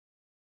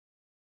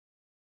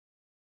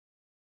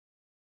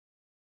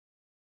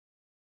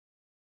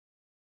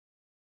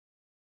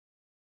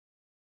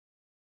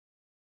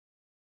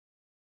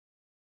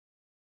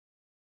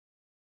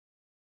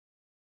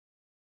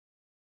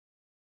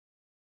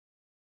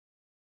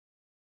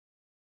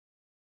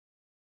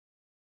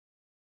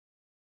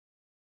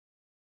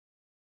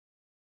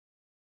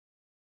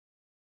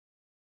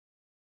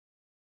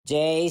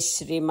Jai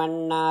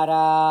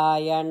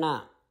Sriman-Narayana.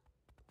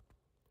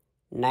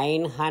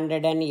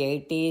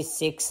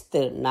 986th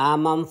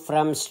namam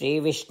from Sri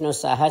Vishnu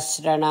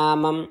Sahasra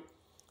Namam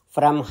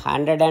from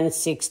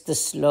 106th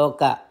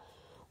sloka.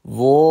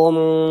 Om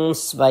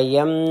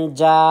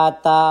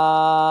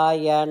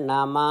Svāyam-jātāya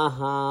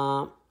Namaha.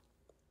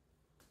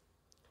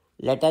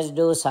 Let us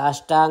do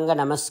Sastanga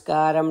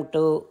Namaskaram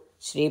to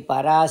Sri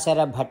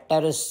Parasara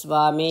Bhattaru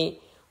Swami,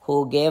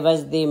 who gave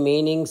us the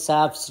meanings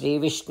of Sri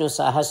Vishnu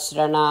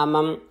Sahasra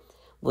Namam,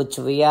 which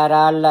we are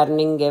all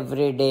learning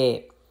every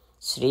day.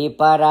 Sri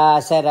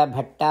Parasara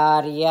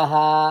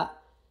Bhattaryaha,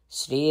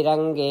 Sri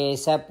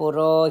Rangesa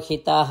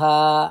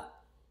Purohitaha,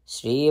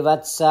 Sri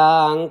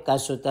Vatsanka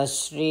Sutta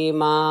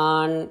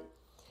Sriman,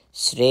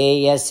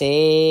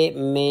 Shreyase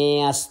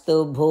me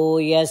astu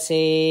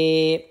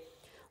bhuyase.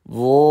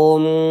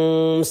 Om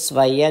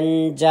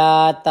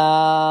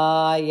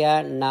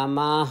Svāyam-jātāya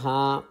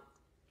Namaha.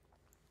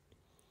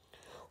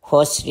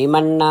 O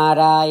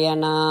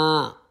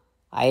Sriman-Narayana,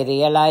 I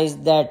realize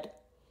that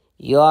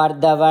you are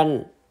the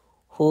one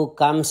who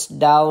comes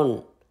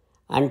down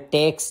and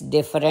takes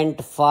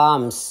different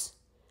forms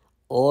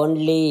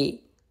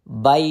only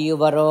by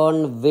your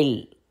own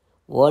will,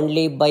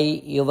 only by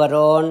your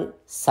own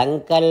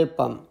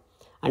sankalpam.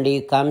 And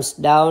he comes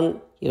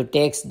down, you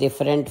takes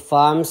different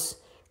forms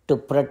to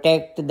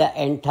protect the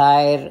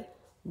entire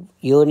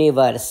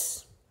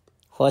universe.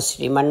 O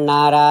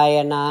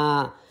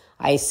Sriman-Narayana,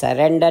 I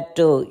surrender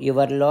to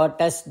your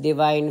lotus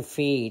divine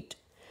feet.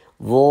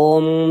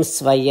 Om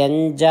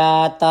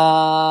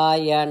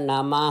Svāyam-jātāya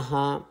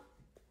Namaha.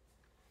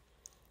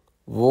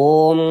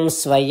 Om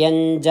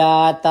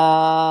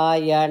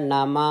Svāyam-jātāya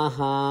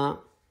Namaha.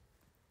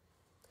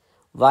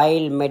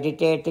 While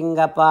meditating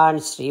upon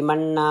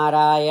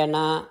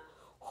Sriman-Narayana,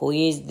 who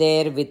is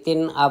there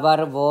within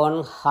our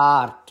own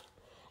heart,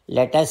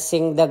 let us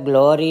sing the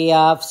glory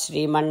of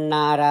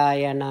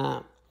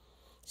Sriman-Narayana.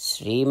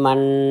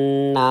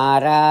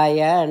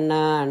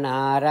 Sriman-Narayana,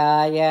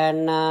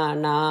 Narayana,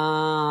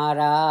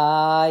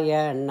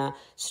 Narayana.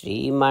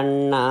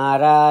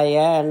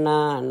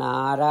 Sriman-Narayana,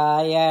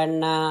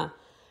 Narayana,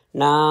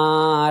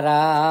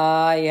 Narayana.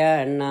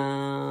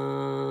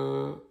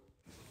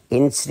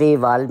 In Sri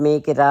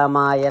Valmiki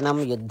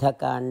Ramayanam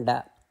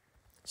Yuddhakanda,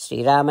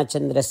 Sri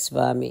Ramachandra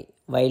Swami,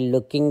 while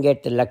looking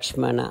at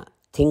Lakshmana,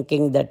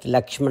 thinking that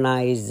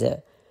Lakshmana is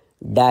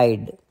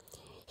died,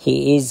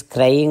 he is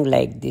crying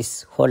like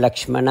this: O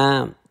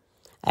Lakshmana,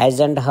 as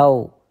and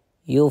how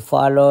you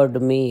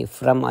followed me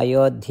from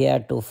Ayodhya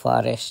to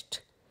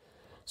forest,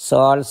 so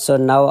also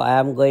now I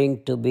am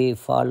going to be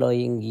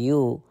following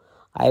you.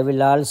 I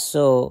will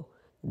also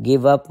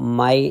give up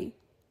my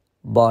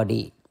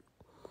body.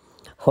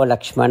 O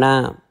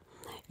Lakshmana,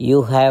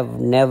 you have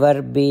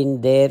never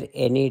been there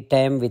any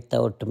time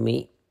without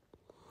me.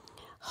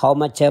 How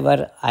much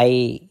ever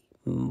I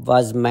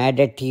was mad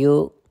at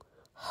you,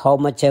 how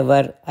much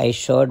ever I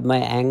showed my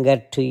anger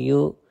to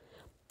you,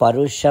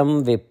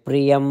 parusham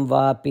vipriyam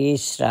vapi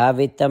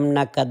shravitam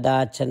na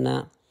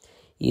kadachana,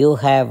 you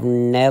have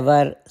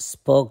never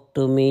spoke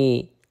to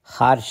me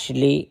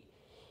harshly,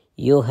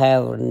 you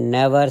have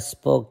never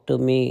spoke to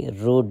me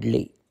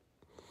rudely.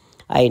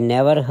 I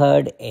never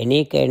heard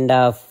any kind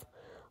of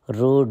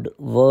rude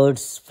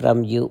words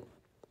from you.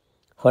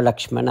 O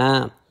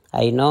Lakshmana,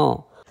 I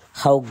know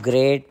how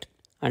great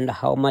and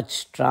how much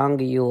strong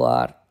you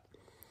are.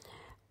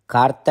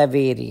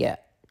 Kartavirya,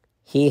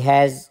 he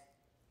has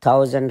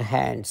 1,000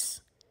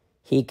 hands.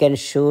 He can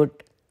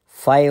shoot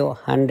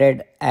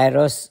 500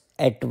 arrows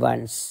at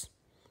once.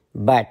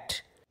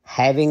 But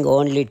having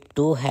only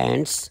 2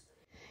 hands,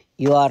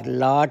 you are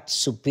lot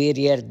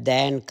superior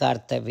than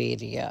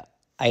Kartavirya.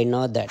 I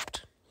know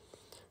that.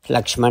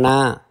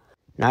 Lakshmana,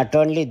 not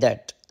only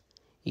that,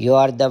 you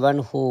are the one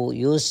who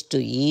used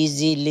to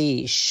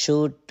easily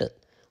shoot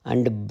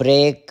and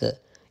break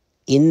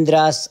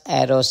Indra's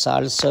arrows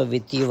also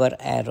with your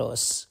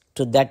arrows.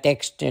 To that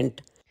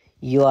extent,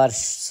 you are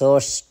so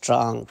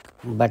strong.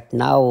 But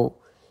now,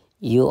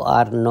 you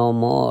are no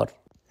more.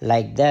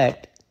 Like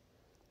that,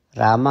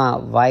 Rama,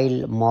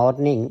 while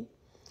mourning,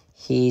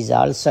 he is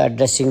also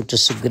addressing to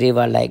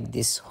Sugriva like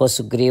this: O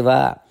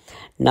Sugriva,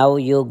 now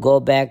you go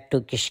back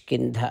to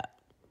Kishkindha.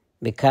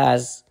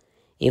 Because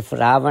if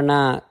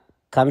Ravana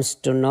comes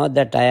to know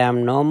that I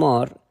am no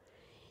more,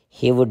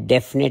 he would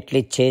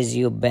definitely chase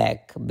you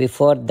back.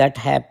 Before that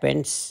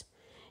happens,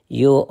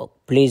 you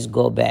please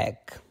go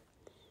back.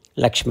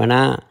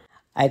 Lakshmana,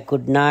 I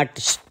could not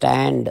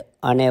stand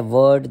on a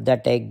word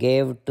that I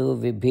gave to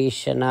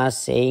Vibhishana,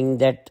 saying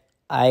that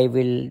I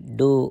will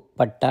do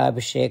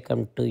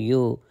Pattabhishekam to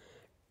you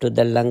to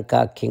the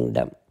Lanka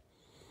kingdom.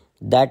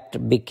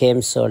 That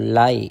became so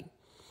lie.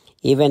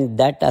 Even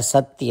that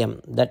asatyam,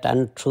 that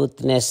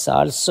untruthness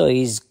also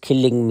is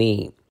killing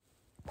me.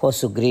 O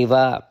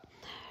Sugriva,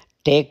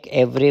 take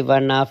every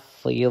one of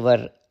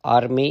your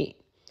army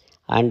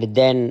and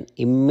then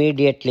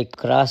immediately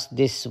cross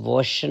this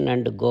ocean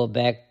and go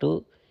back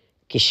to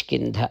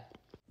Kishkindha.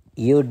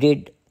 You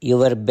did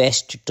your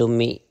best to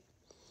me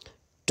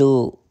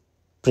to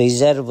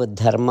preserve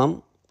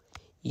dharmam.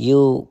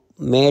 You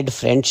made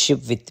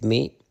friendship with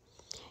me.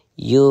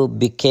 You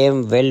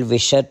became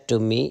well-wisher to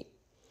me,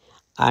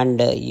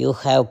 and you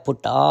have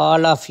put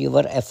all of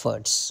your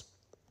efforts.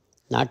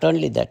 Not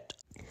only that,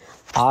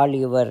 all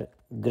your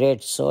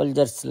great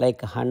soldiers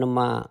like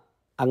Hanuma,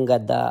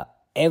 Angada,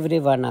 every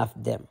one of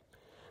them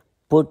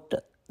put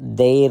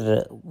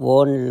their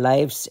own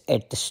lives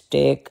at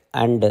stake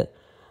and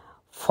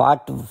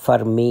fought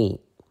for me.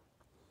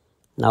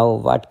 Now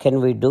what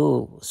can we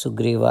do,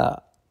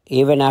 Sugriva?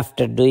 Even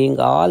after doing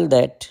all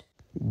that,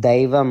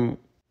 Daivam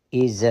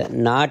is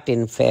not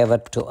in favor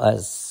to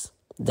us.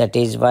 That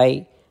is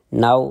why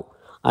now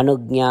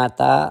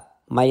Anugnata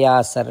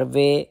Maya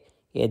Sarve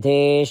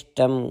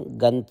Yadeshtam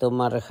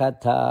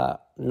Gantumarhatha.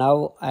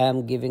 Now I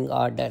am giving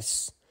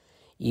orders.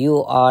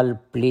 You all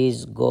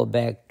please go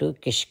back to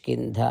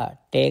Kishkindha.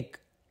 Take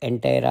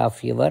entire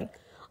of your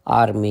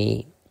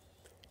army.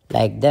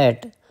 Like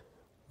that,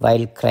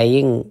 while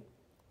crying,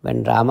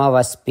 when Rama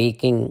was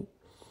speaking,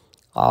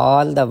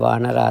 all the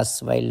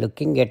Vanaras, while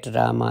looking at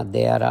Rama,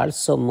 they are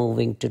also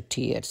moving to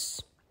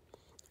tears.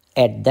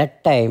 At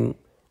that time,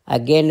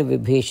 again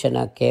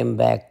Vibhishana came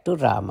back to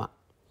Rama.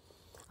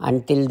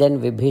 Until then,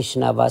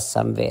 Vibhishana was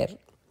somewhere.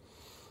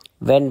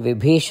 When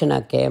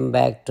Vibhishana came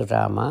back to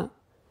Rama,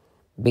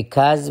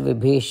 because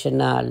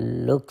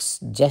Vibhishana looks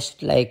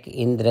just like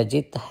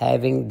Indrajit,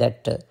 having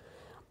that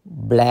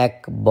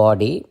black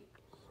body,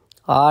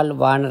 all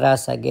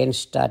Vanaras again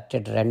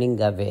started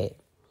running away,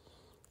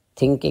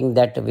 thinking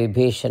that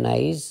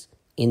Vibhishana is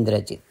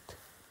Indrajit.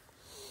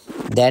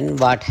 Then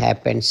what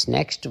happens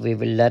next, we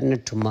will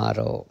learn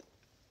tomorrow.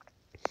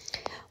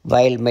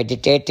 While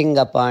meditating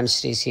upon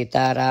Sri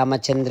Sita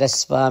Ramachandra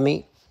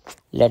Swami,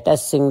 let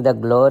us sing the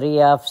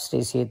glory of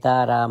Sri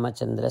Sita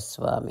Ramachandra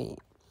Swami.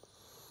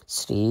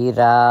 Sri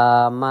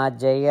Rama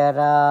Jaya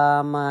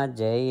Rama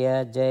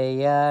Jaya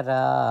Jaya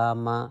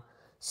Rama,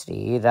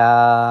 Sri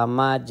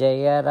Rama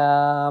Jaya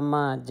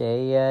Rama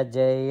Jaya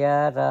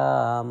Jaya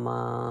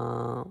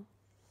Rama.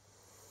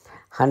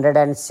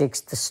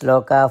 106th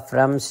sloka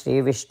from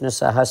Sri Vishnu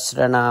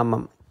Sahasra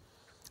Nama.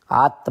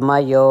 Atma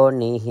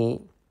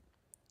Yonihi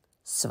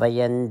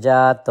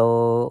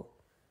Svāyam-jātāya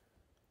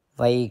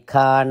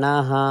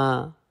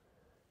Namaha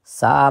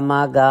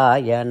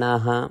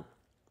Samagayanaha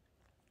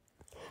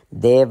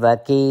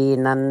Devaki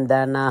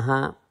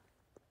Nandanaha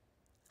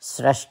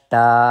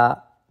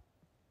Srashta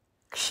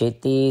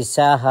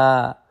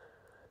Kshitisaha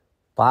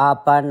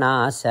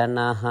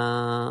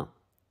Papanasanaha.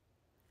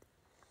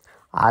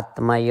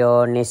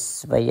 Atmayonis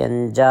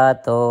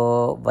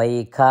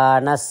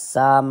Svāyam-jātāya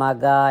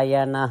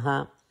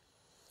Samagayanaha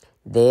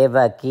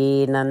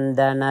Devaki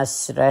Nandana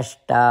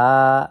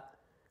Srashta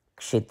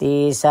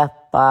Kshitisah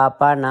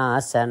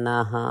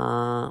Papanasanaha.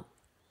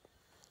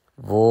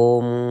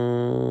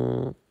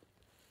 Om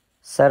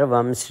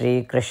Sarvam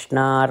Shri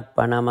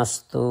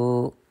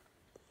Krishnarpanamastu.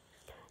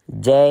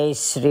 Jai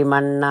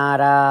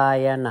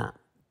Srimannarayana.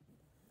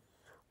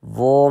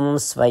 Om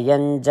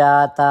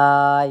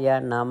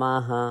Svāyam-jātāya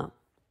Namaha.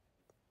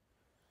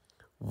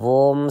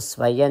 Om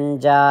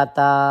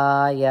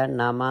Svāyam-jātāya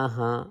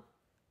Namaha.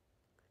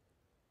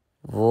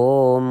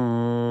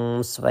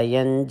 Om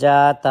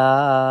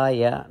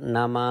Svāyam-jātāya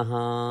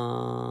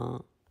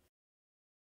Namaha.